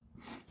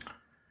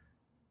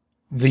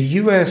The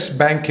US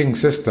banking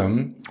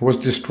system was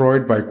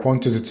destroyed by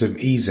quantitative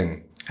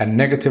easing, and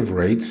negative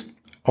rates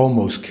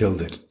almost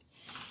killed it.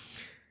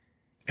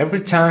 Every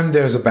time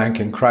there's a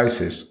banking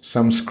crisis,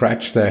 some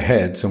scratch their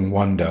heads and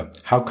wonder,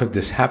 how could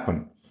this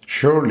happen?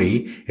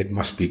 Surely it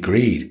must be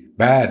greed,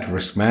 bad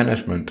risk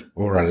management,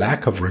 or a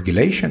lack of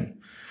regulation.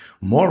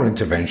 More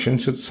intervention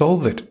should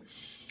solve it.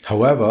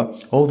 However,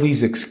 all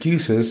these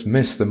excuses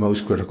miss the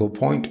most critical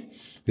point.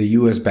 The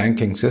US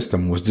banking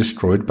system was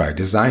destroyed by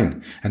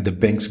design, and the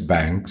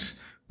banks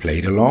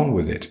played along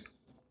with it.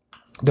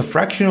 The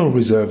fractional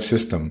reserve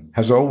system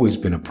has always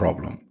been a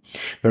problem.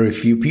 Very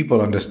few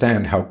people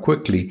understand how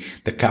quickly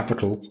the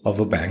capital of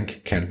a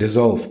bank can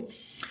dissolve.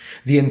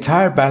 The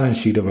entire balance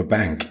sheet of a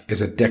bank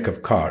is a deck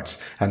of cards,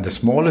 and the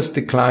smallest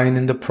decline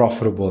in the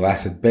profitable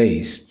asset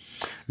base,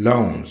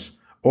 loans,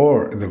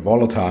 or the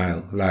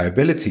volatile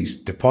liabilities,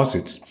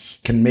 deposits,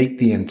 can make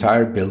the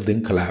entire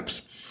building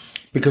collapse.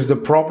 Because the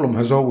problem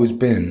has always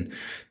been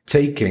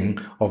taking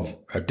of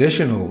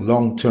additional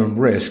long-term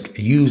risk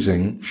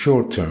using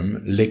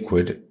short-term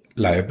liquid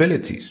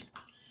liabilities.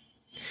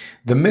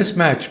 The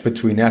mismatch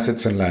between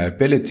assets and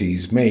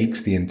liabilities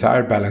makes the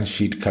entire balance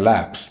sheet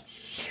collapse,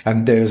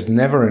 and there's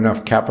never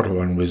enough capital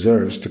and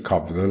reserves to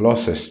cover the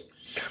losses,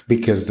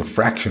 because the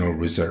fractional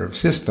reserve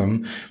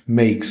system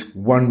makes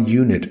one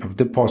unit of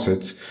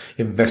deposits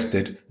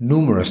invested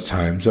numerous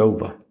times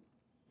over.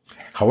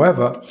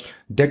 However,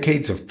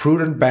 decades of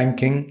prudent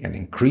banking and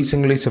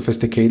increasingly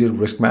sophisticated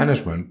risk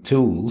management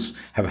tools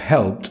have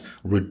helped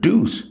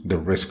reduce the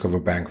risk of a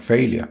bank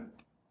failure.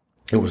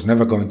 It was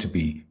never going to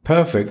be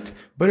perfect,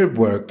 but it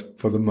worked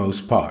for the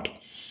most part.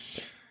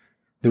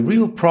 The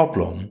real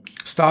problem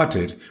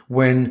started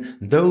when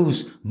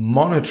those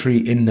monetary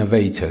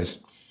innovators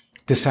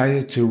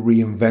decided to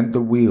reinvent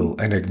the wheel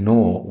and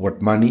ignore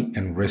what money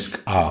and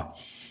risk are.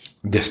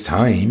 This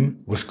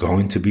time was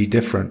going to be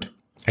different,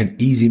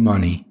 and easy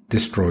money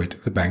destroyed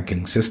the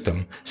banking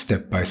system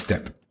step by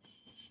step.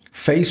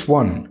 Phase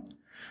 1.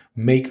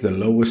 Make the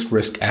lowest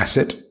risk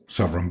asset,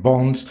 sovereign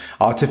bonds,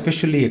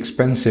 artificially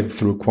expensive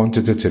through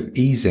quantitative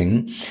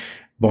easing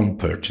bond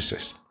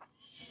purchases.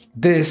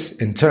 This,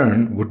 in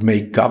turn, would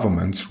make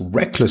governments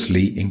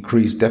recklessly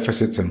increase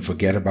deficits and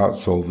forget about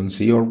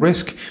solvency or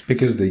risk,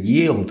 because the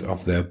yield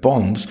of their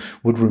bonds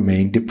would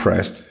remain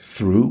depressed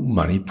through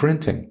money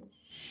printing.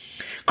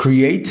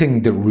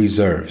 Creating the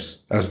reserves,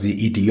 as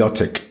the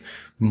idiotic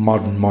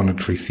modern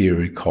monetary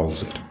theory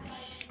calls it.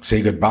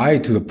 Say goodbye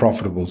to the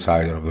profitable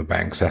side of the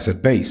bank's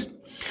asset base.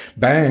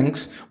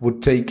 Banks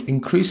would take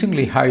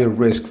increasingly higher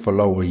risk for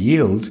lower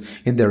yields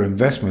in their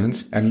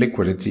investments and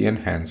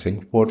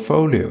liquidity-enhancing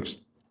portfolios.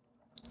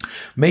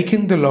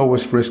 Making the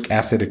lowest risk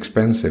asset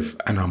expensive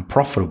and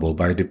unprofitable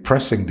by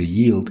depressing the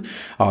yield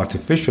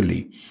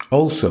artificially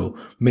also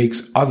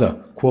makes other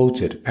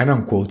quoted and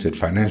unquoted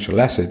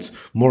financial assets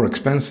more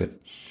expensive,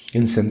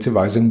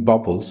 incentivizing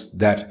bubbles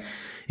that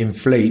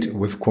inflate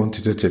with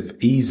quantitative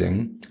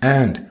easing,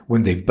 and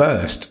when they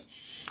burst,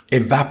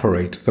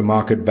 evaporate the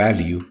market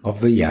value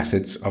of the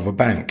assets of a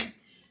bank.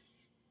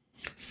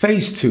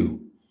 Phase 2.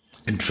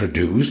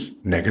 Introduce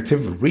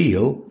negative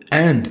real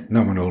and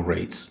nominal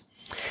rates.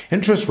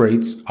 Interest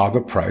rates are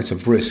the price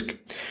of risk.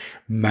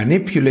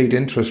 Manipulate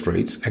interest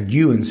rates and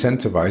you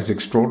incentivize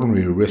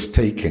extraordinary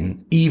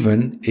risk-taking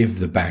even if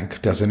the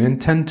bank doesn't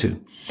intend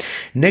to.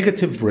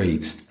 Negative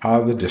rates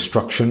are the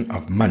destruction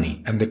of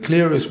money and the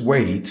clearest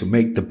way to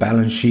make the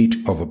balance sheet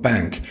of a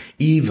bank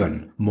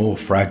even more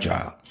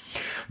fragile.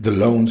 The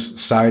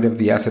loans side of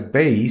the asset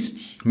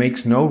base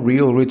makes no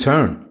real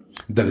return.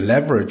 The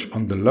leverage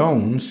on the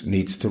loans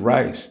needs to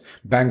rise.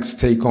 Banks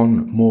take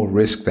on more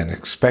risk than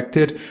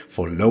expected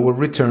for lower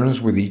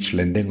returns with each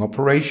lending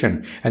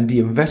operation, and the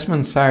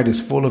investment side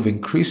is full of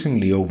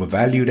increasingly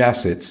overvalued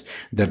assets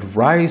that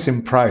rise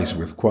in price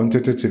with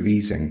quantitative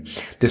easing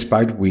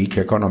despite weak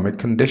economic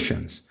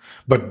conditions,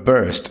 but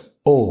burst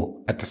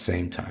all at the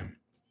same time.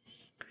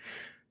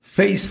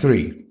 Phase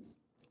 3.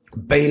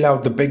 Bail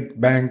out the big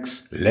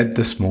banks, let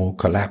the small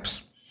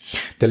collapse.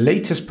 The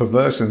latest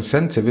perverse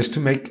incentive is to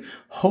make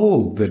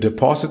whole the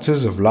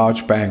depositors of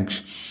large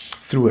banks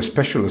through a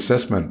special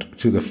assessment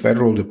to the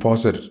Federal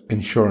Deposit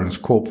Insurance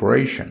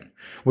Corporation,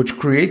 which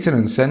creates an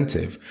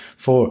incentive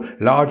for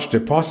large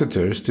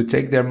depositors to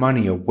take their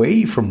money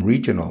away from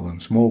regional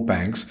and small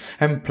banks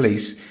and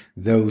place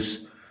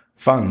those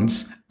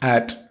funds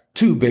at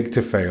too big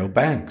to fail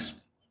banks.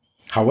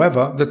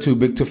 However, the too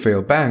big to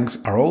fail banks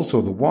are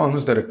also the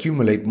ones that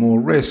accumulate more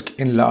risk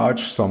in large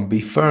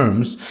zombie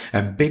firms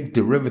and big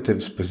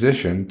derivatives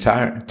position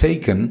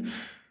taken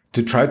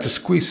to try to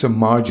squeeze some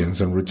margins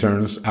and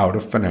returns out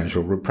of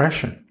financial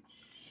repression.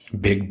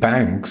 Big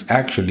banks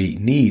actually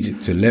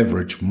need to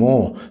leverage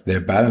more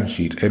their balance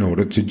sheet in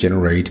order to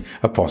generate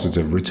a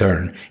positive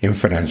return in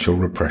financial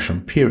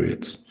repression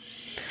periods.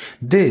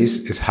 This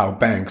is how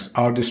banks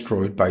are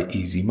destroyed by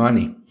easy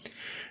money.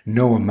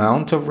 No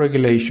amount of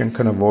regulation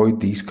can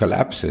avoid these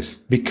collapses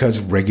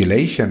because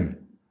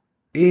regulation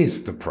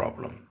is the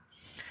problem.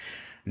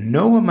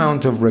 No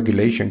amount of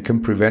regulation can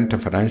prevent a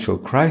financial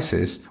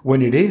crisis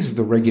when it is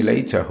the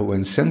regulator who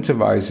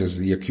incentivizes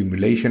the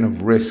accumulation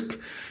of risk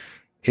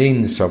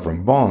in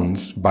sovereign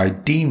bonds by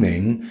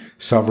deeming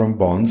sovereign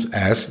bonds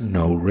as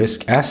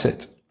no-risk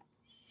asset.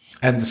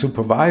 And the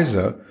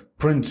supervisor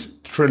prints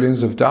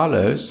trillions of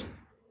dollars,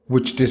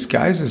 which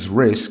disguises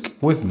risk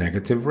with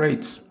negative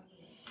rates.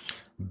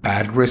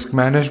 Bad risk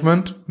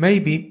management?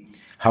 Maybe.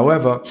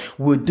 However,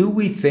 do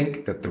we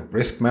think that the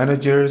risk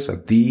managers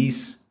at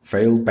these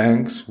failed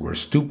banks were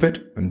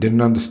stupid and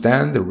didn't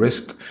understand the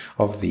risk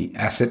of the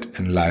asset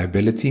and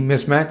liability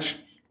mismatch?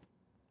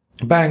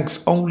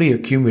 Banks only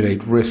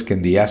accumulate risk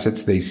in the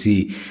assets they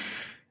see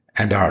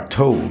and are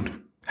told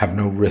have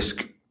no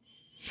risk.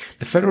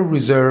 The Federal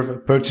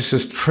Reserve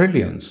purchases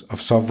trillions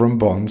of sovereign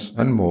bonds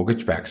and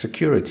mortgage-backed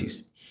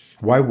securities.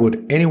 Why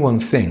would anyone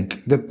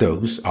think that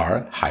those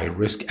are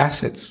high-risk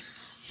assets?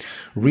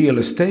 Real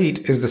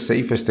estate is the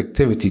safest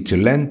activity to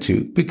lend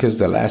to because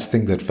the last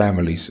thing that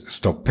families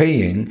stop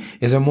paying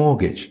is a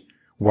mortgage.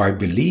 Why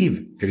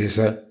believe it is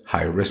a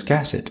high-risk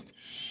asset?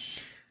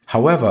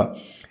 However,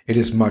 it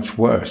is much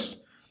worse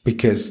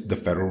because the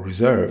Federal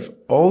Reserve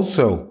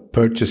also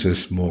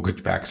purchases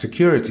mortgage-backed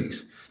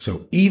securities.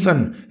 So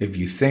even if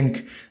you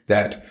think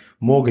that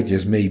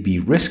mortgages may be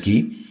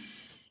risky,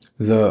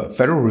 the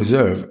Federal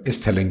Reserve is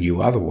telling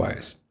you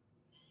otherwise.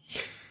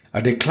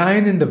 A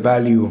decline in the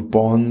value of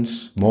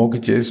bonds,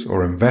 mortgages,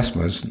 or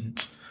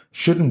investments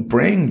shouldn't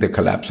bring the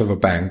collapse of a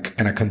bank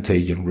and a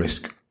contagion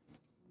risk.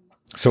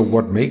 So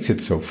what makes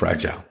it so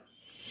fragile?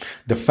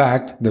 The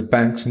fact that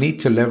banks need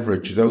to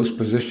leverage those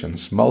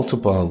positions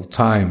multiple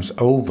times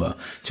over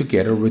to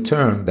get a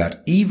return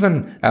that,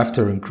 even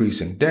after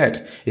increasing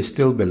debt, is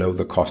still below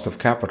the cost of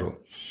capital.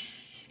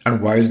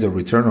 And why is the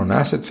return on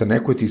assets and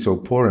equity so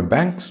poor in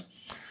banks?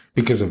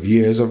 Because of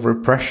years of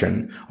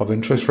repression of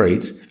interest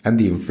rates and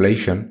the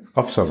inflation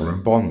of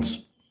sovereign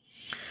bonds.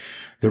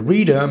 The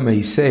reader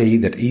may say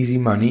that easy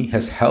money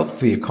has helped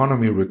the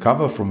economy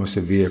recover from a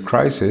severe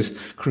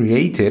crisis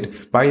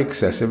created by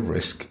excessive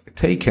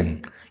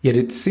risk-taking. Yet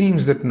it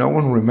seems that no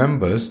one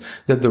remembers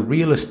that the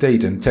real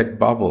estate and tech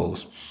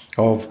bubbles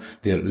of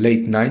the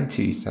late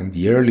 90s and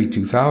the early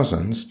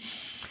 2000s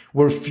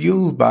were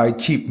fueled by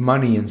cheap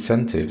money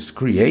incentives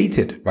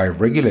created by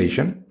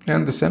regulation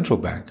and the central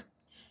bank.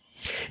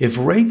 If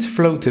rates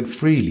floated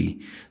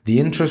freely, the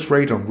interest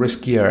rate on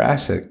riskier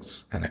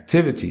assets and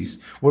activities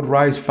would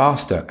rise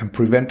faster and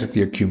prevent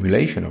the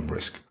accumulation of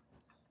risk.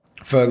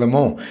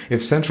 Furthermore,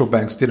 if central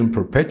banks didn't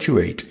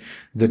perpetuate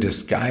the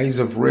disguise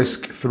of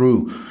risk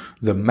through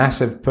the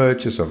massive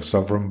purchase of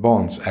sovereign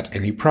bonds at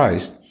any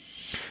price,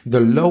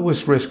 the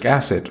lowest risk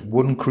asset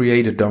wouldn't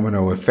create a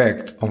domino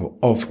effect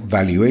of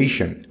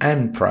valuation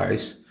and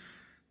price,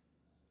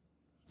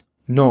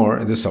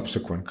 nor the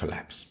subsequent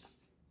collapse.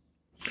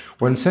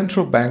 When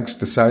central banks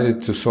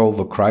decided to solve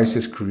a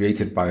crisis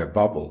created by a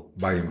bubble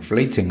by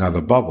inflating other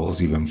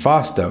bubbles even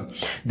faster,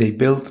 they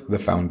built the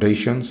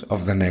foundations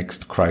of the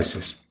next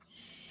crisis.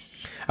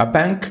 A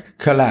bank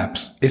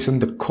collapse isn't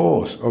the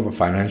cause of a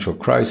financial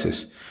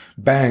crisis.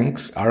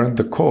 Banks aren't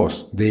the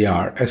cause, they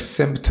are a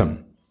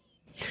symptom.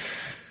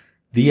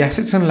 The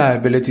assets and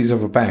liabilities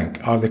of a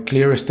bank are the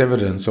clearest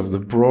evidence of the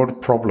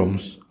broad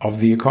problems of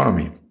the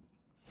economy.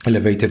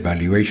 Elevated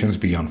valuations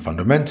beyond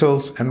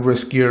fundamentals and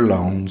riskier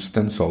loans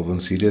than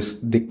solvency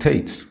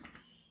dictates.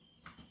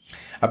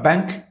 A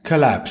bank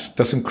collapse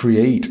doesn't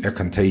create a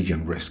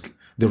contagion risk.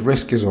 The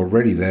risk is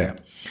already there.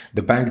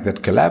 The bank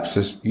that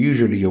collapses,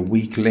 usually a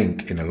weak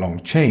link in a long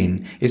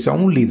chain, is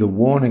only the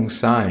warning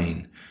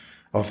sign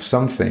of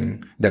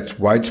something that's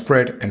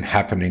widespread and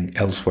happening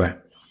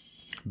elsewhere.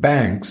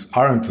 Banks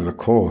aren't the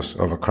cause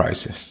of a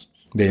crisis.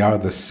 They are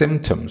the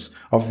symptoms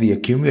of the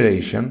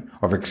accumulation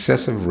of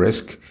excessive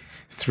risk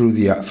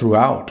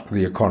throughout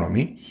the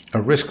economy,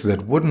 a risk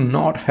that would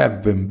not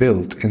have been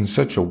built in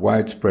such a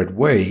widespread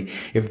way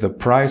if the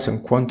price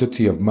and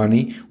quantity of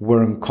money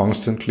weren't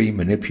constantly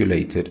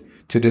manipulated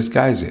to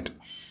disguise it.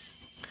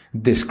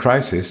 This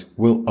crisis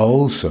will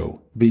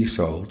also be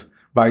solved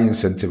by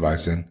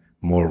incentivizing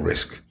more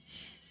risk.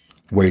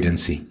 Wait and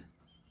see.